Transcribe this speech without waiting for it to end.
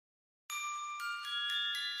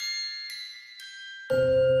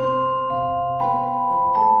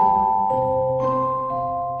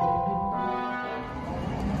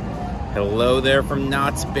Hello there from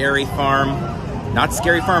Knott's Berry Farm. Knott's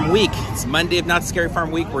Scary Farm Week. It's Monday of Knott's Scary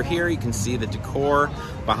Farm Week. We're here. You can see the decor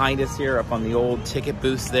behind us here up on the old ticket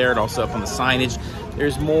booths there and also up on the signage.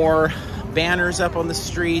 There's more banners up on the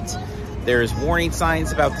street. There's warning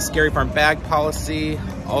signs about the Scary Farm bag policy,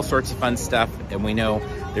 all sorts of fun stuff. And we know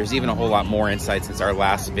there's even a whole lot more inside since our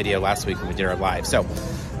last video last week when we did our live. So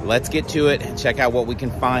let's get to it and check out what we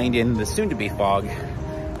can find in the soon-to-be fog,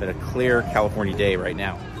 but a clear California day right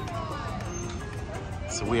now.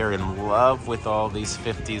 So we are in love with all these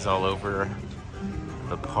 50s all over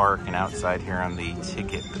the park and outside here on the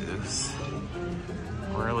ticket booths.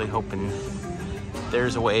 We're really hoping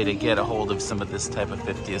there's a way to get a hold of some of this type of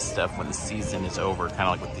 50th stuff when the season is over, kind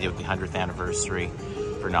of like what they did with the 100th anniversary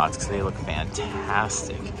for Knott's, because they look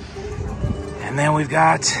fantastic. And then we've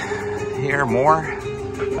got here more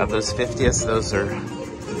of those 50ths. Those are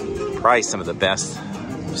probably some of the best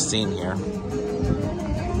we've seen here.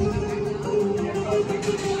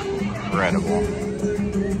 Incredible.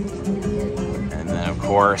 And then of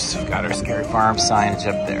course we've got our Scary Farm signage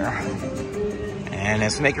up there. And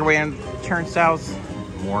as we make our way in turnstiles,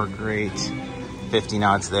 more great 50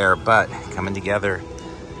 Knotts there, but coming together,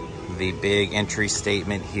 the big entry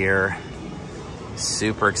statement here.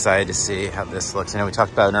 Super excited to see how this looks. I know we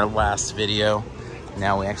talked about it in our last video.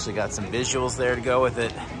 Now we actually got some visuals there to go with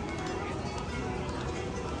it.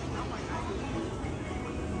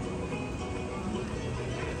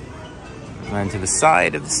 And then to the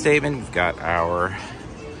side of the statement, we've got our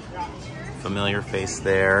familiar face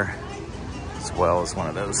there, as well as one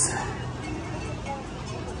of those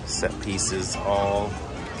set pieces all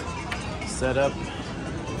set up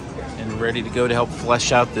and ready to go to help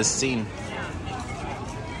flesh out this scene.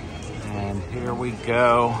 And here we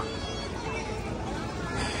go.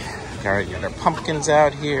 All right, got our pumpkins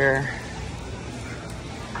out here.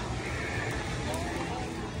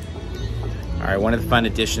 All right, one of the fun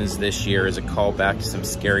additions this year is a call back to some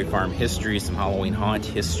Scary Farm history, some Halloween haunt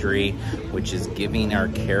history, which is giving our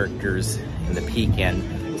characters in the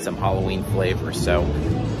peek-in some Halloween flavor. So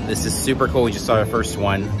this is super cool. We just saw our first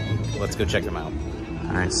one. Let's go check them out.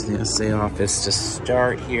 All right, so the SA office to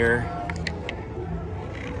start here.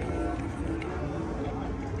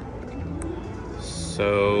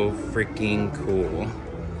 So freaking cool.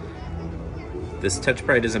 This touch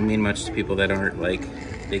probably doesn't mean much to people that aren't like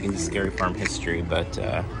big into Scary Farm history, but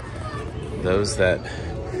those that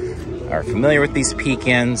are familiar with these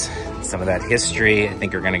peek-ins, some of that history, I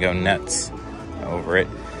think are gonna go nuts over it.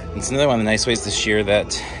 And it's another one of the nice ways this year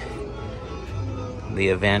that the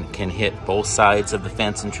event can hit both sides of the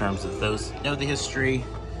fence in terms of those that know the history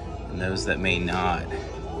and those that may not.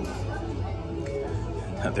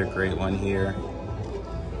 Another great one here.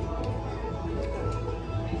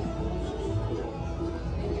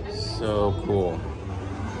 So cool.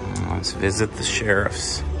 Let's visit the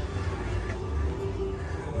sheriffs.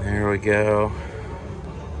 There we go.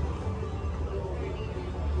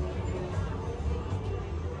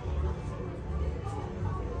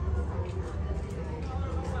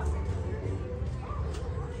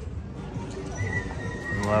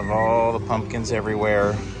 Love all the pumpkins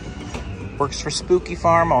everywhere. Works for Spooky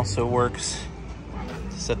Farm, also works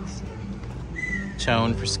to set the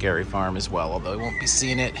tone for Scary Farm as well, although you won't be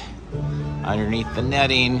seeing it underneath the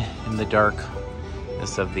netting in the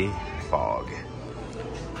darkness of the fog.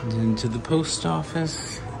 And into the post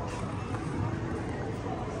office.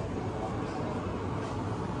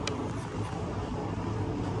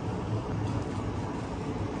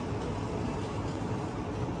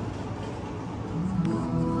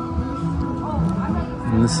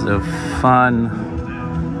 And this is a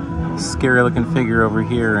fun, scary looking figure over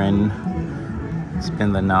here, and it's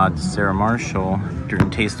been the nod to Sarah Marshall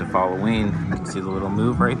during Taste of Halloween. You can see the little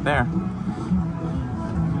move right there.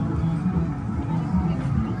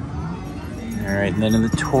 All right, and then in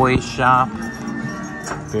the toy shop,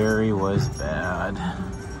 Barry Was Bad.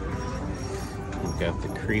 We've got the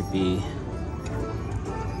creepy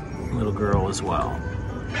little girl as well.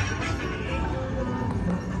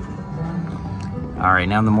 All right,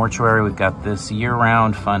 now in the mortuary, we've got this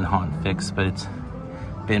year-round fun haunt fix, but it's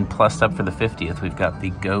been plussed up for the 50th. We've got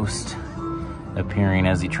the ghost appearing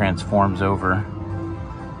as he transforms over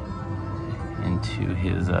into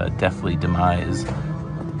his deathly demise.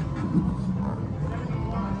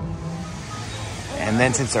 And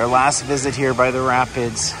then since our last visit here by the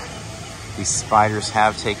Rapids, these spiders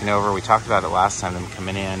have taken over. We talked about it last time, them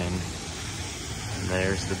coming in, and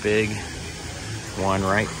there's the big one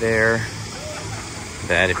right there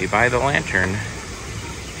that if you buy the lantern,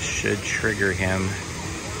 should trigger him.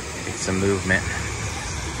 It's some movement.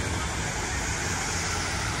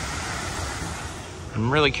 I'm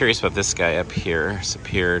really curious about this guy up here. It's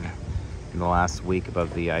appeared in the last week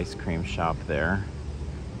above the ice cream shop there.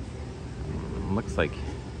 Looks like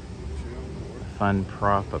a fun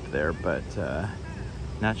prop up there, but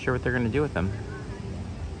not sure what they're going to do with them.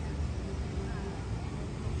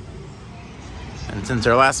 And since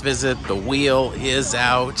our last visit, the wheel is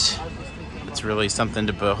out. It's really something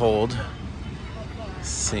to behold.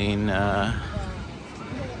 Seeing the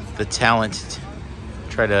talent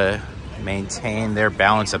try to maintain their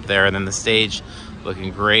balance up there, and then the stage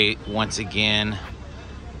looking great once again.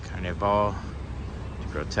 Carnival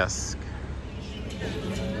Grotesque.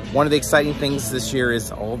 One of the exciting things this year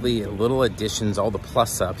is all the little additions, all the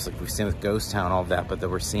plus-ups, like we've seen with Ghost Town, all that, but that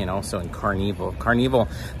we're seeing also in Carnival. Carnival,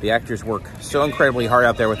 the actors work so incredibly hard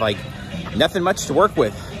out there with like nothing much to work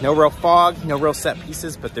with. No real fog, no real set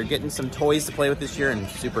pieces, but they're getting some toys to play with this year, and I'm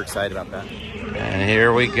super excited about that. And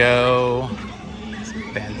here we go.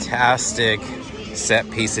 Fantastic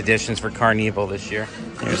set piece additions for Carnival this year.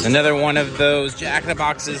 There's another one of those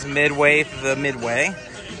Jack-in-the-Boxes midway through the midway.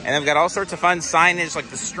 And they've got all sorts of fun signage like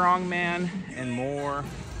the Strongman and more.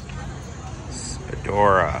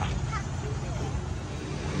 Spadora.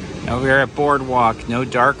 Now we're at Boardwalk. No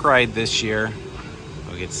dark ride this year.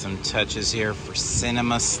 We'll get some touches here for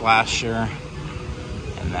Cinema Slasher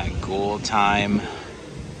and that Ghoul Time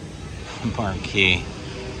marquee.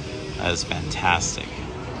 That is fantastic.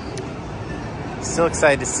 Still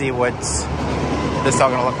excited to see what this is all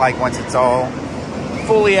going to look like once it's all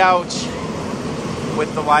fully out,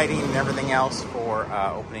 with the lighting and everything else for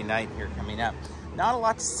opening night here coming up. Not a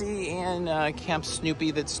lot to see in Camp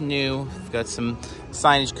Snoopy that's new. We've got some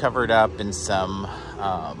signage covered up and some,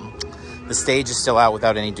 the stage is still out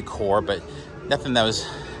without any decor, but nothing that was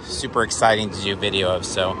super exciting to do video of,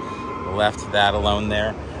 so left that alone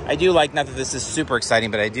there. I do like, not that this is super exciting,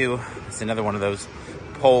 but I do, it's another one of those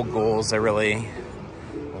pole ghouls I really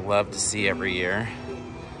love to see every year.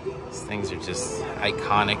 These things are just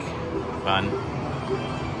iconic, fun.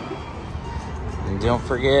 And don't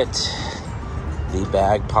forget the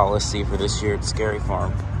bag policy for this year at Scary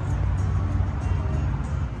Farm.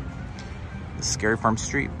 The Scary Farm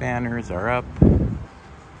street banners are up,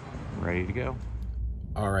 ready to go.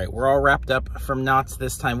 All right, we're all wrapped up from Knott's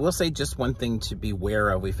this time. We'll say just one thing to be aware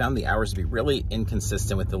of. We found the hours to be really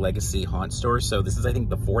inconsistent with the Legacy Haunt store. So this is, I think,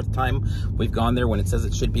 the 4th time we've gone there when it says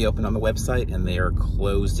it should be open on the website, and they are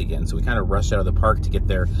closed again. So we kind of rushed out of the park to get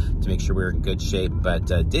there to make sure we were in good shape, but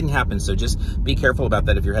didn't happen. So just be careful about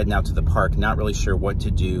that if you're heading out to the park. Not really sure what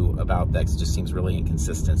to do about that, 'cause it just seems really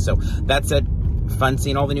inconsistent. So that said, fun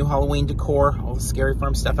seeing all the new Halloween decor, all the Scary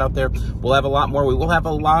Farm stuff out there. We'll have a lot more. We will have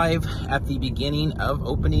a live at the beginning of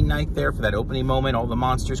opening night there for that opening moment, all the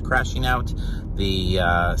monsters crashing out,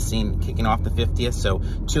 the scene kicking off the 50th. So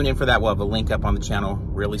tune in for that. We'll have a link up on the channel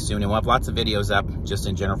really soon, and we'll have lots of videos up just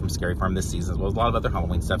in general from Scary Farm this season, as well as a lot of other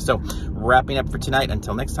Halloween stuff. So wrapping up for tonight.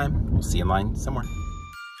 Until next time, we'll see you in line somewhere.